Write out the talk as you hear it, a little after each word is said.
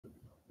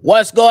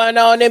What's going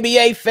on,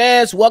 NBA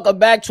fans? Welcome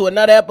back to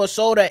another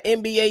episode of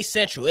NBA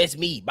Central. It's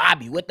me,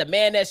 Bobby, with the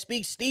man that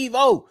speaks,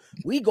 Stevo.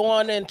 We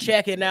going and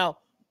checking out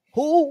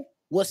who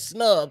was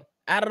snubbed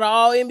out of the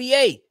All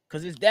NBA,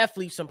 because it's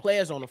definitely some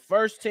players on the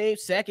first team,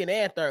 second,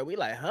 and third. We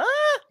like, huh?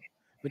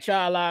 But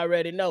y'all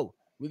already know.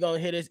 We're going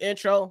to hit this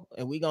intro,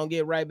 and we're going to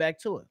get right back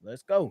to it.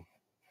 Let's go.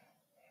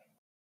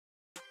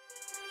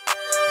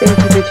 Thank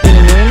you for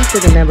tuning in to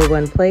the number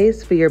one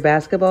place for your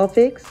basketball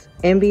fix,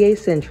 NBA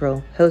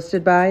Central,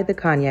 hosted by the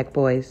Cognac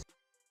Boys.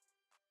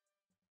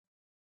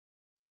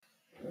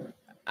 All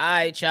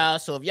right, y'all.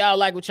 So if y'all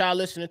like what y'all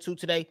listening to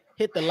today,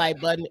 hit the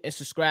like button and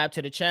subscribe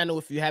to the channel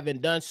if you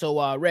haven't done so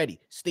already.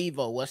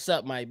 Stevo, what's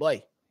up, my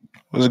boy?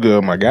 What's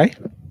good, my guy?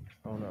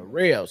 On a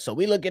real. So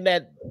we looking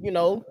at,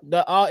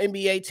 the all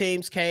NBA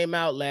teams came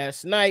out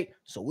last night.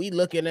 So we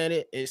looking at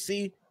it and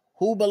see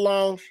who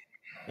belongs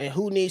and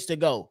who needs to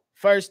go.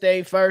 First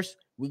thing first,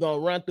 we're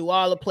going to run through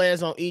all the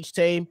players on each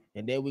team,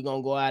 and then we're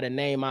going to go out and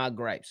name our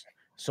gripes.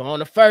 So on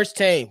the first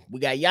team, we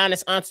got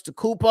Giannis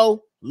Antetokounmpo,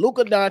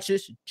 Luka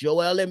Doncic,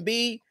 Joel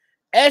Embiid,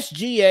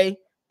 SGA,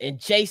 and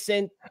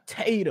Jason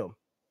Tatum.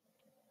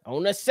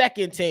 On the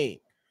second team,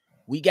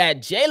 we got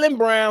Jaylen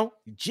Brown,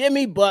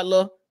 Jimmy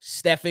Butler,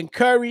 Stephen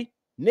Curry,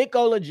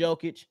 Nikola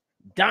Jokic,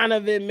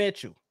 Donovan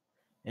Mitchell.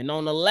 And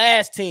on the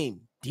last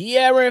team,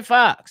 De'Aaron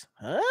Fox,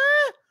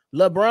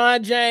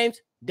 LeBron James,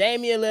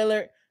 Damian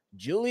Lillard,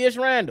 Julius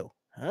Randle,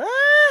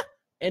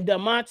 and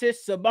Domantas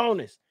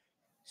Sabonis.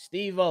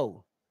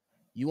 Steve-O,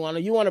 you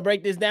wanna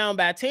break this down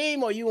by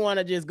team, or you want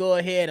to just go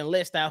ahead and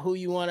list out who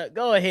you want to?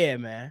 Go ahead,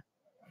 man.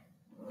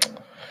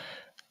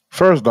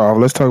 First off,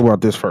 let's talk about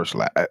this first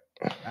lap.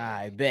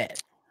 I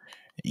bet.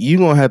 You're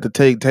going to have to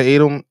take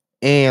Tatum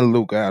and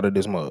Luka out of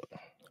this mug.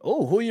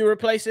 Oh, who you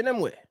replacing them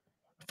with?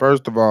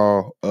 First of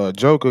all,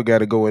 Joker got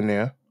to go in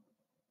there.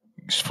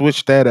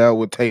 Switch that out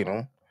with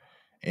Tatum.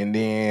 And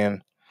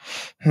then,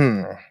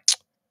 who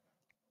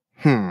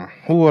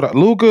would I?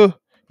 Luka,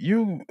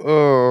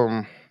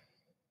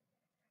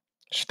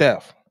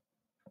 Steph.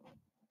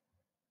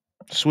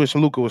 Switch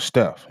Luka with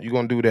Steph. You're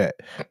going to do that.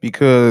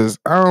 Because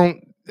I'm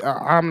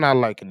not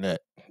liking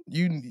that.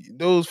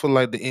 Those for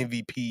like the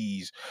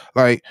MVPs.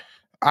 Like,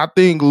 I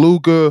think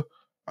Luka.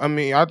 I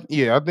think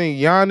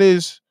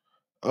Giannis.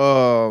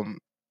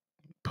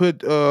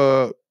 Put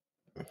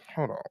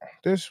hold on.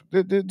 This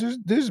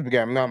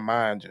got my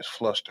mind just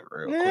flustered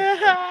real quick.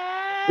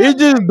 It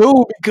just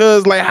do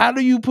because like, how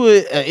do you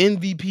put an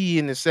MVP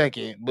in the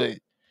second? But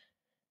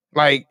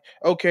like,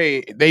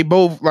 okay, they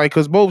both like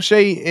because both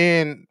Shea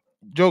and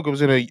Joker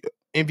was in a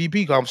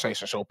MVP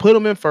conversation. So put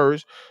them in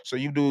first. So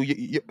you do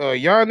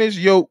Giannis,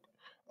 Yoke,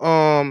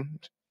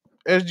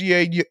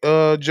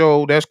 SGA,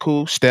 Joe. That's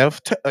cool.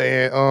 Steph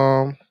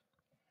and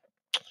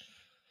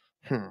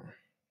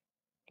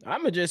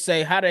I'm gonna just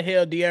say, how the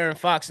hell De'Aaron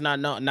Fox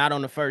not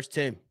on the first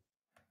team,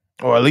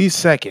 or at least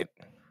second,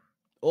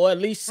 or at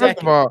least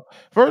second?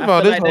 First of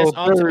all, this like whole that's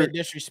ultimate third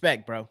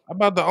disrespect, bro.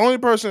 About the only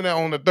person that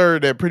on the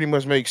third that pretty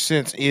much makes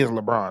sense is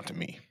LeBron to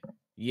me.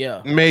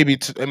 Yeah, maybe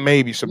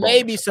Sabonis.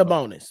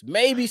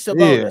 Maybe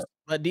Sabonis. Yeah.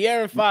 But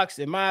De'Aaron Fox,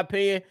 in my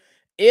opinion,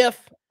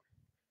 if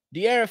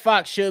De'Aaron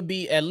Fox should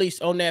be at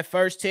least on that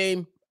first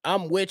team,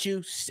 I'm with you.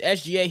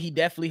 SGA, he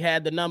definitely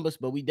had the numbers,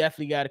 but we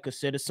definitely got to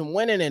consider some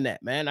winning in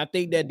that, man. I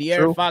think that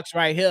De'Aaron Fox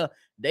right here,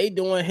 they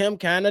doing him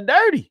kind of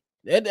dirty.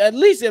 At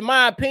least in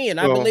my opinion.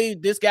 I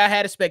believe this guy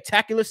had a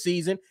spectacular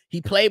season.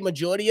 He played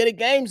majority of the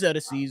games of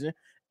the season,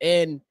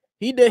 and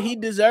he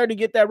deserved to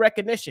get that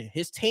recognition.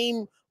 His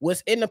team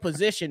was in the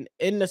position,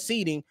 in the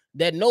seeding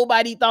that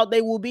nobody thought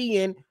they would be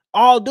in,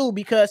 all due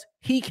because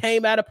he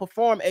came out and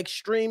performed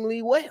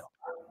extremely well.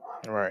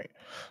 Right.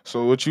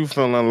 So what you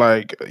feeling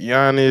like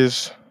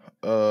Giannis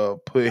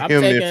put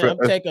him in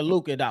front? I'm taking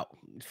Luka out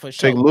for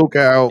sure. Take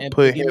Luka out, and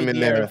put him in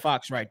there.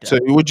 Fox right there. So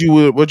what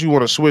you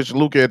want to switch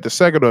Luka at the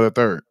second or the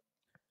third?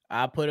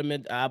 I put him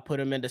in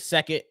the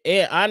second.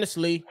 And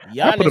honestly,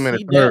 Giannis, I put him in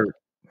the third.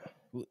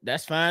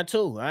 That's fine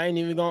too. I ain't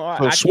even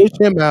gonna switch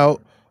him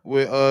out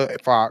with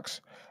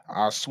Fox.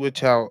 I'll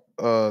switch out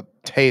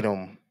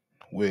Tatum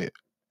with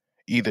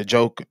either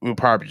Joker,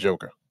 probably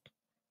Joker.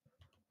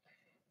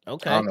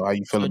 Okay. I don't know how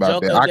you feel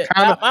about Joker,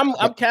 that.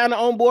 I'm kind of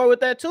on board with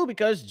that too,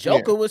 because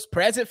Joker was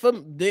present for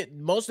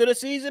most of the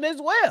season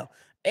as well.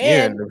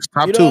 And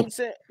top you know two. what I'm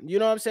saying? You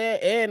know what I'm saying?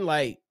 And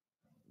like,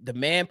 the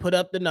man put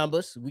up the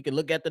numbers. We can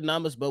look at the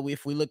numbers, but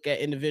if we look at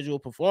individual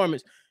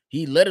performance,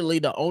 he literally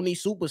the only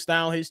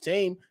superstar on his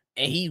team,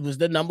 and he was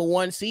the number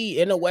one seed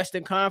in the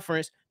Western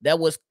Conference that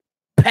was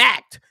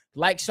packed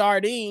like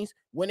sardines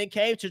when it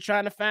came to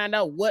trying to find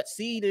out what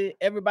seed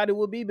everybody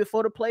would be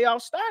before the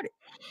playoffs started.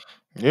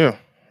 Yeah,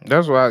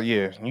 that's why.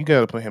 Yeah, you got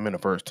to put him in the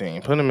first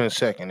team. Put him in the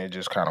second. It's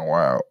just kind of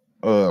wild.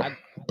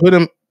 Put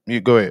him. You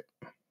go ahead.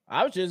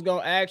 I was just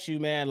gonna ask you,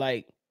 man.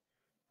 Like,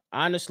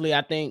 honestly,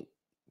 I think,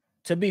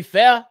 to be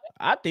fair,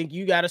 I think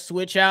you got to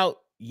switch out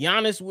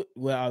Giannis.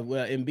 Well,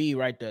 Embiid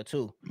right there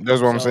too.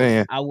 That's what I'm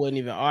saying. I wouldn't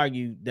even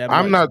argue that.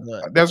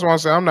 That's what I'm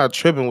saying. I'm not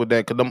tripping with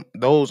that because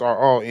those are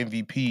all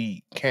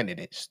MVP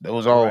candidates.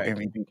 Those are all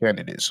MVP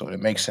candidates, so it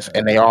makes sense,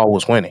 and they all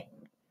was winning.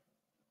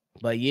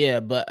 But yeah,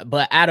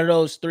 but out of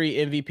those 3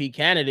 MVP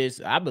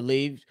candidates, I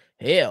believe,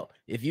 hell,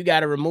 if you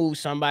got to remove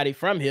somebody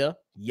from here,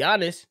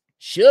 Giannis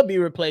should be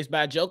replaced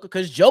by Joker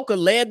because Joker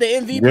led the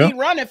MVP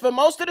running for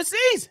most of the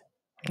season.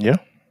 Yeah.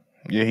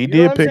 Yeah, he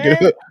did pick it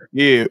up.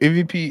 Yeah,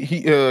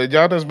 MVP.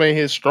 Giannis made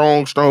his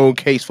strong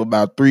case for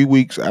about 3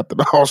 weeks after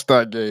the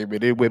All-Star game,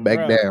 and it went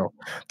back down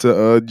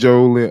to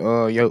Joel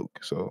and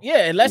Yoke. So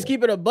yeah, and let's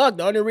keep it a buck.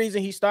 The only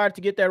reason he started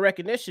to get that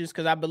recognition is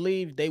because I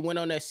believe they went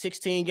on that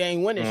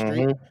 16-game winning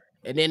streak,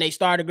 and then they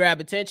started to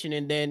grab attention,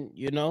 and then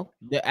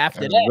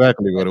after that's that,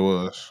 exactly what it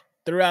was.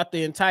 Throughout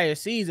the entire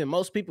season,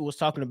 most people was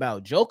talking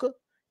about Joker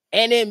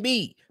and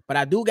Embiid, but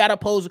I do gotta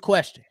pose a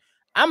question.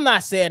 I'm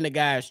not saying the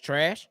guy is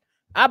trash.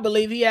 I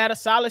believe he had a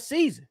solid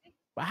season.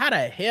 But how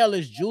the hell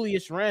is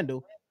Julius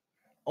Randle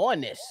on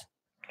this?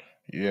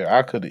 Yeah,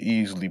 I could have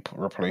easily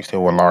replaced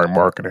him with Larry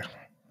Marketing.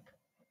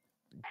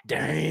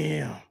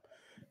 Damn.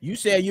 You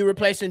said you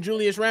replacing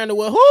Julius Randle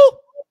with who?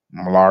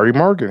 Larry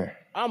Marketing.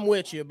 I'm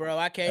with you, bro.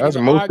 I can't That's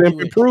even most argue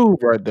with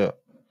improved right there.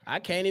 I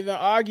can't even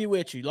argue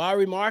with you.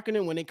 Larry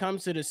Marketing, when it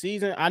comes to the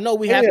season, I know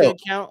we have to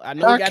account. I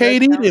know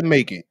KD didn't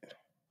make it.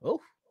 Oh,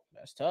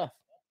 that's tough.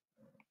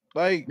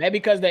 Like maybe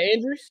because the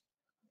injuries.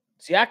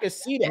 See, I can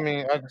see that. I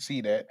mean, I can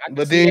see that.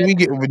 But then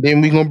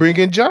we gonna bring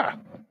in Ja.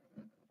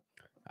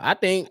 I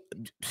think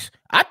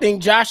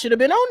Ja should have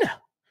been on there.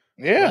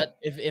 Yeah. But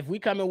if we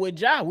coming with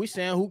Ja, we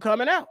saying who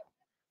coming out.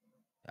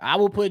 I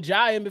will put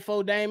Ja in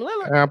before Dame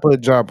Lillard. I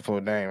put Ja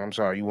before Dame. I'm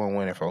sorry, you won't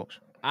win it, folks.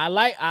 I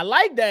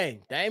like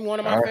Dame. Dame, one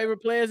of my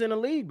favorite players in the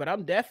league, but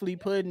I'm definitely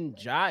putting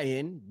Ja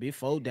in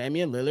before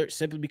Damian Lillard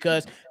simply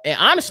because, and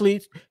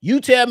honestly, you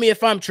tell me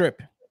if I'm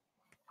tripping.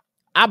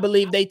 I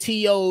believe they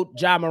TO'd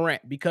Ja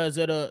Morant because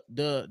of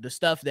the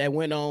stuff that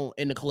went on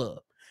in the club.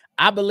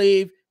 I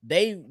believe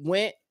they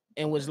went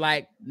and was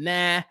like,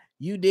 nah,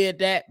 you did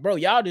that. Bro,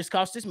 y'all just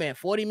cost this man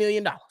 $40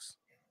 million.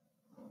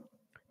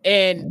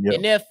 And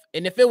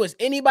if it was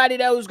anybody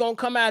that was gonna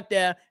come out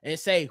there and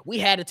say we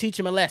had to teach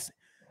him a lesson,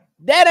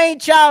 that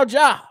ain't y'all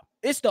job.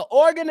 It's the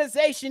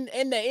organization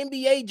and the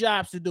NBA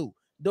jobs to do.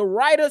 The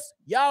writers,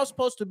 y'all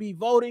supposed to be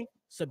voting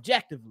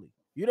subjectively.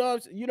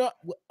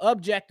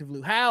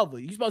 Objectively. However,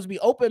 you're supposed to be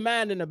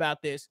open-minded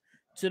about this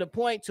to the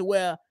point to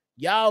where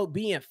y'all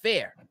being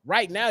fair.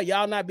 Right now,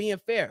 y'all not being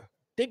fair.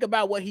 Think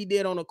about what he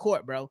did on the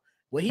court, bro.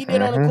 What he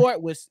did on the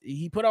court was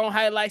he put on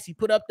highlights, he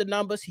put up the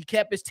numbers, he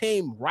kept his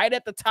team right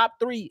at the top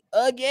 3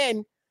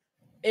 again,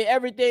 and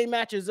everything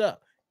matches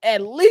up.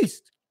 At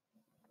least,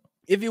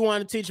 if you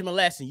want to teach him a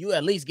lesson, you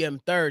at least give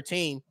him third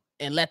team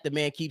and let the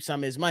man keep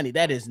some of his money.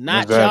 That is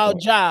not y'all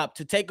job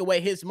to take away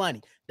his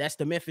money. That's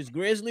the Memphis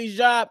Grizzlies'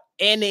 job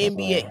and the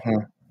NBA.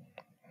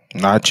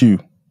 Not you.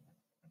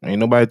 Ain't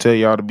nobody tell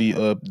y'all to be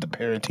the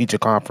parent-teacher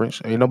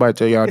conference. Ain't nobody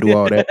tell y'all to do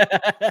all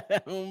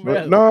that.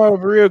 But no,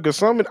 for real,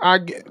 because I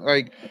get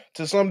like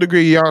to some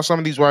degree, some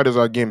of these writers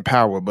are getting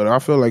power, but I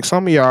feel like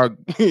some of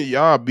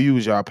y'all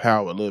abuse y'all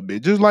power a little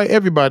bit. Just like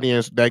everybody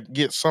else that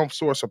gets some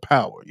source of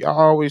power. Y'all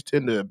always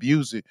tend to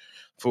abuse it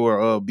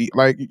for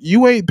like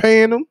you ain't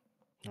paying them.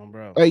 Oh,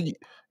 bro. Like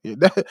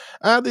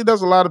I think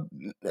that's a lot of.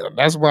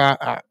 That's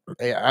why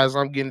as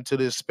I'm getting to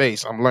this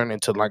space, I'm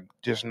learning to like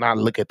just not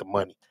look at the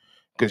money.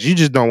 Because you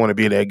just don't want to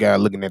be that guy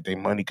looking at their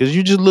money. Because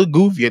you just look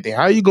goofy at them.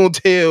 How you gonna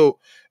tell?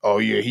 Oh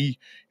yeah,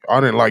 I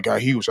didn't like how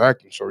he was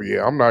acting. So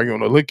yeah, I'm not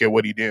gonna look at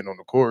what he did on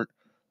the court.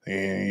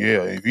 And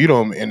yeah, if you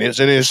don't, and it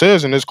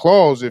says in this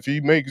clause, if he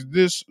makes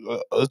this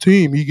a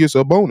team, he gets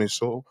a bonus.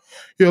 So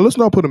yeah, let's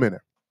not put him in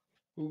there.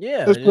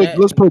 Yeah,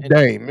 let's put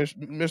Dame,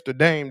 Mr.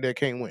 Dame, that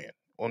can't win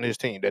on this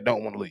team that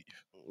don't want to leave.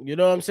 You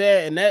know what I'm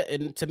saying?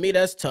 And to me,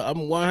 that's I'm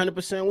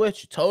 100%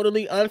 with you.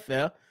 Totally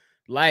unfair.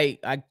 Like,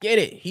 I get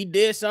it. He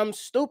did something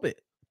stupid.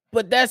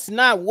 But that's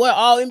not what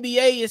all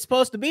NBA is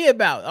supposed to be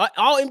about.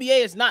 All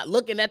NBA is not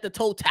looking at the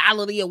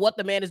totality of what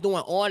the man is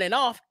doing on and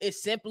off.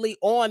 It's simply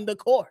on the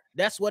court.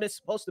 That's what it's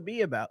supposed to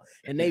be about.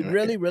 And they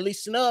really, really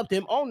snubbed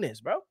him on this,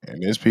 bro.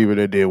 And there's people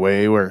that did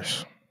way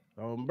worse.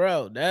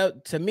 Bro,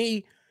 that to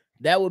me,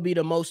 that would be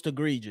the most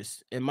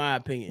egregious, in my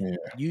opinion. Yeah.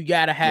 You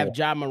got to have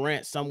Ja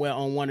Morant somewhere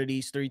on one of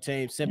these 3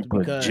 teams simply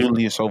because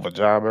Julius over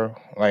Ja, bro.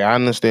 Like, I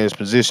understand his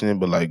positioning,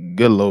 but like,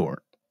 good Lord.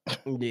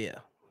 Yeah.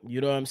 You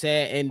know what I'm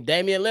saying? And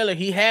Damian Lillard,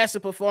 he had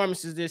some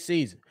performances this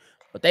season,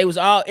 but they was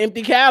all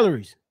empty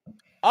calories.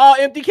 All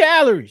empty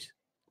calories.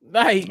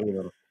 Like,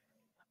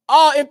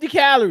 all empty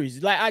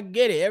calories. Like, I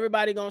get it.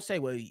 Everybody gonna say,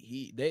 well,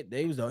 he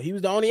was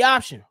the only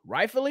option.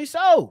 Rightfully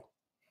so.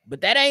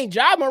 But that ain't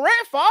Ja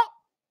Morant's fault.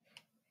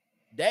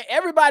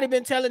 Everybody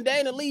been telling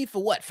Dame to leave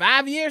for what,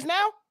 5 years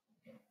now?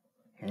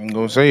 I'm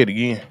gonna say it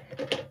again.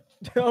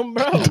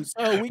 Bro,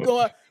 so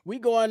we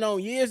going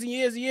on years and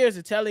years and years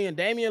of telling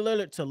Damian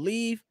Lillard to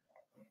leave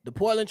the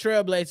Portland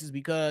Trailblazers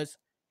because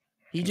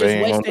he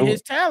just wasting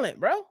his talent,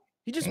 bro.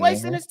 He just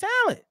wasting his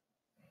talent,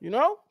 you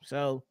know?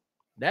 So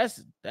that's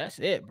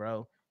it,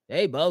 bro.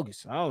 They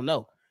bogus. I don't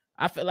know.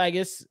 I feel like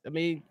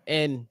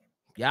and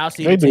y'all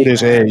see they do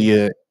this every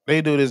year.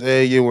 They do this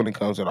every year when it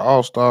comes to the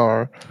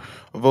All-Star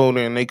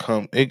voting. And they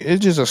come.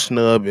 It's just a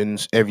snub in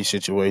every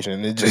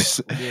situation. It just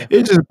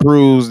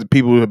proves that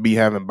people will be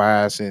having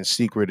bias and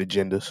secret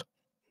agendas.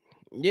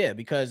 Yeah,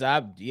 because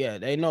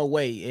ain't no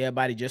way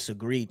everybody just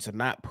agreed to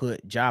not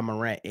put Ja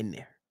Morant in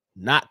there,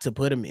 not to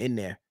put him in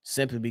there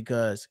simply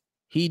because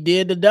he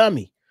did the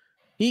dummy.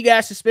 He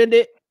got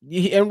suspended,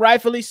 and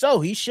rightfully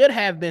so. He should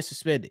have been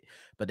suspended.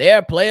 But there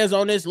are players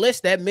on this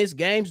list that miss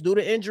games due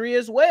to injury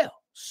as well.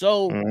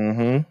 So, you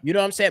know what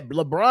I'm saying?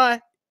 LeBron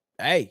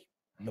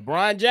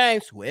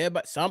James,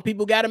 but some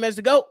people got him as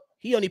the GOAT.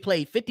 He only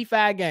played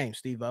 55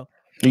 games, Stevo.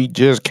 He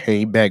just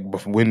came back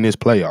when this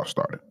playoff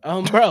started.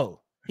 Bro.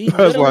 He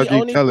literally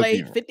only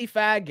played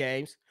 55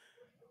 games.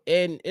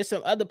 And it's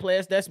some other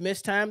players that's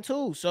missed time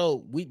too.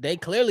 So they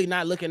clearly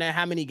not looking at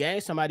how many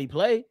games somebody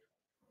played.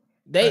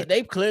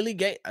 They clearly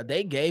gave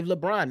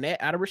LeBron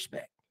that out of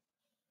respect.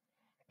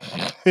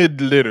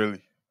 It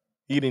literally.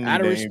 He didn't need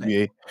that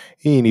NBA.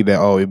 He didn't need that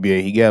all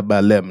NBA. He got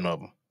about 11 of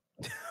them.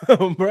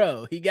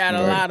 Bro, he got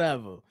a lot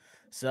of them.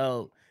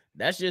 So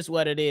that's just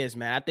what it is,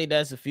 man. I think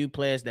that's a few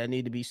players that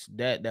need to be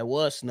that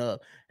was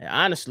snubbed. And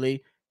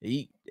honestly,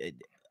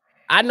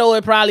 I know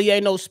it probably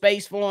ain't no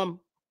space for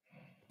him,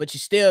 but you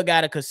still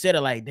got to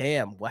consider, like,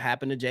 damn, what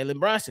happened to Jalen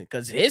Brunson?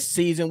 Because his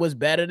season was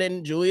better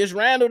than Julius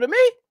Randle to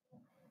me.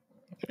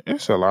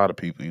 It's a lot of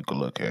people you could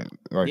look at.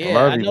 Like, a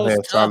lot of people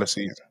had solid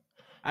season.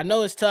 I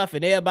know it's tough,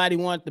 and everybody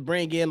wants to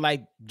bring in,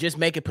 like, just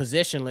make it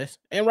positionless,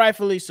 and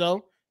rightfully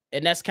so.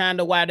 And that's kind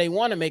of why they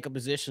want to make a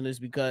positionless,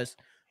 because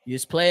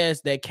there's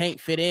players that can't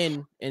fit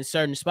in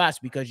certain spots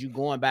because you're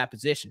going by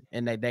position,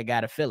 and they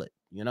got to fill it,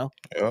 you know?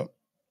 Yep.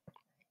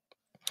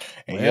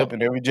 And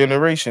and every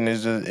generation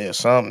is just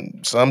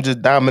some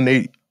just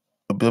dominate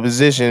a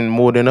position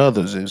more than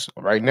others. Is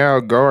right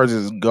now guards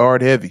is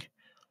guard heavy,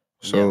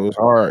 so it's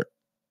hard.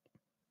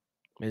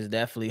 It's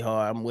definitely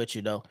hard. I'm with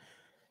you though,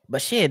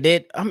 but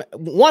shit,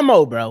 one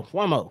more, bro.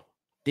 One more.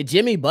 Did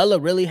Jimmy Butler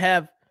really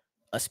have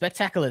a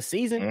spectacular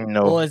season?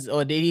 No,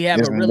 or did he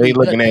have a really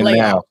good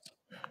playoff?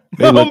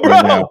 They looking bro,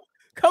 at now.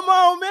 Come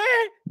on,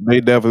 man.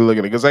 They definitely looking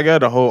at it because I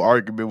got a whole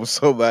argument with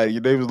somebody.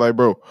 They was like,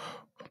 bro,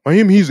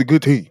 Miami's a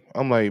good team.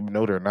 I'm like,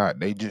 no, they're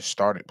not. They just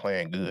started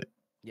playing good.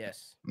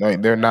 Yes.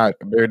 Like they're not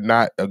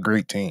a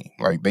great team.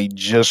 Like they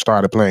just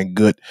started playing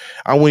good.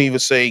 I wouldn't even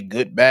say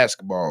good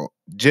basketball.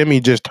 Jimmy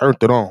just turned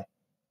it on.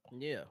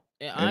 Yeah.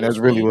 And that's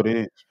really what it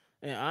is.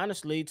 And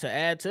honestly, to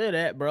add to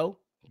that, bro,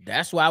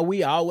 that's why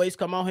we always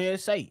come on here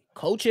and say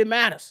coaching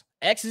matters.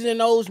 X's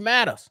and O's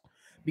matters.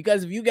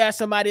 Because if you got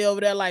somebody over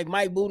there like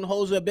Mike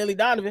Budenholzer or Billy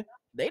Donovan,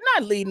 they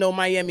not leading no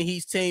Miami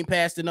Heat's team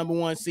past the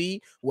 #1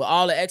 seed with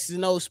all the X's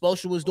and O's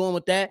Spoelstra was doing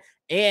with that.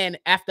 And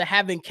after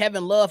having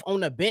Kevin Love on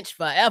the bench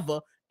forever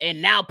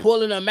and now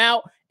pulling them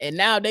out, and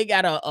now they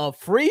got a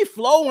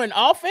free-flowing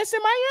offense in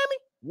Miami?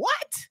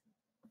 What?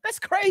 That's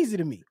crazy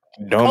to me.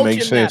 Don't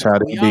make sense how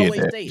they did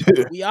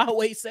that. We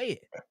always say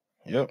it.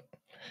 Yep.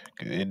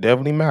 It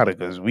definitely matters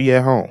because we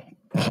at home.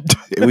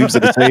 We was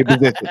in the same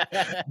position.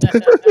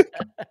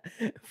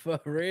 For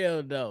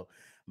real, though.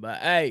 But,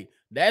 hey,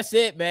 that's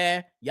it,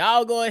 man.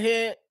 Y'all go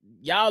ahead.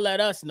 Y'all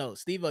let us know.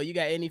 Stevo, you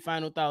got any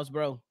final thoughts,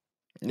 bro?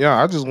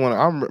 Yeah,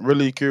 I'm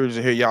really curious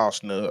to hear y'all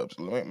snubs.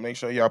 Make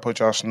sure y'all put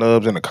y'all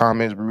snubs in the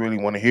comments. We really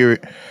want to hear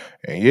it.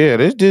 And yeah,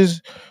 this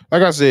just,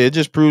 like I said, it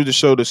just proves to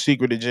show the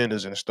secret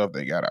agendas and stuff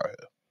they got out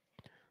here.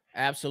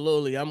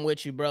 Absolutely. I'm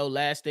with you, bro.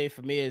 Last thing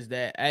for me is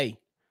that, hey,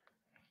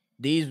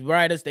 these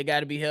writers, they got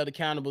to be held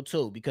accountable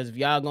too. Because if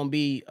y'all going to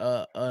be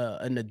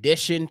an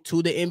addition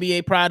to the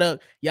NBA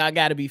product, y'all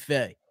got to be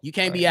fair. You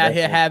can't be out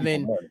here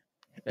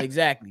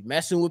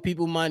messing with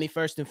people's money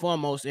first and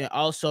foremost, and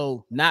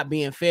also not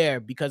being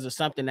fair because of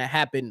something that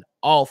happened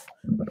off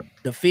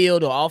the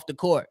field or off the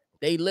court.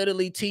 They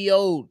literally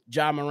TO'd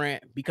Ja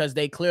Morant because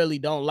they clearly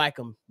don't like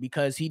him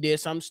because he did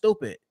something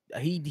stupid.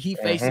 He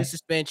faced a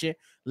suspension.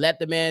 Let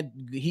the man,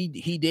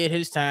 he did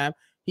his time.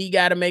 He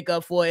got to make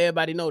up for it.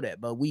 Everybody know that.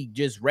 But we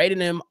just rated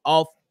him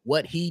off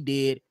what he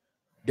did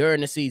during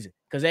the season.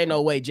 Because ain't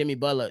no way Jimmy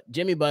Butler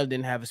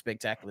didn't have a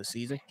spectacular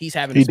season. He's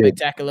having a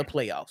spectacular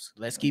playoffs.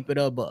 Let's keep it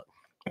a buck.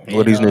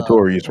 What he's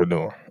notorious for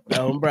doing.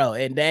 Bro.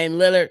 And Dame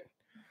Lillard,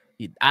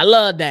 I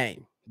love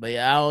Dame, but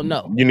I don't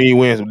know. You need to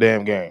win some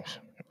damn games.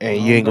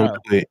 And you ain't going to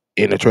do it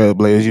in a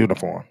Trailblazers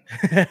uniform.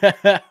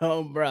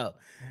 Bro.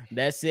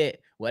 That's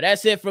it. Well,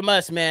 that's it from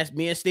us, man.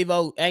 Me and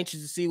Stevo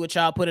anxious to see what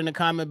y'all put in the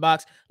comment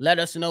box. Let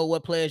us know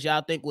what players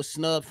y'all think was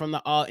snubbed from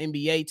the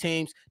All-NBA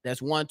teams.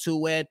 That's 1,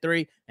 2, and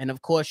 3. And,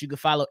 of course, you can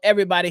follow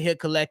everybody here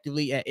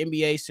collectively at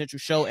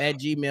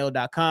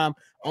NBACentralShow@gmail.com,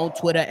 on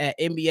Twitter at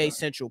NBA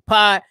Central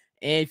Pod.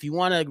 And if you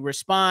want to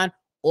respond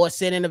or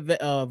send in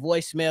a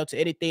voicemail to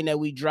anything that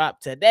we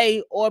dropped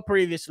today or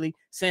previously,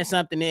 send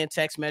something in,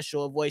 text message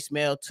or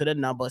voicemail to the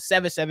number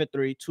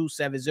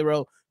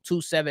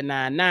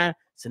 773-270-2799.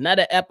 It's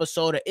another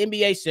episode of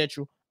NBA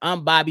Central.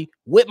 I'm Bobby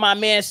with my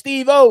man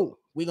Stevo.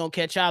 We're going to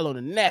catch y'all on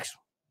the next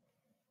one.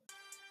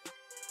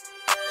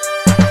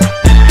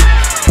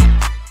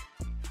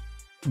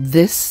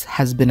 This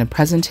has been a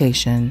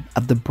presentation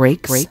of the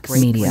Breaks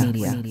Media.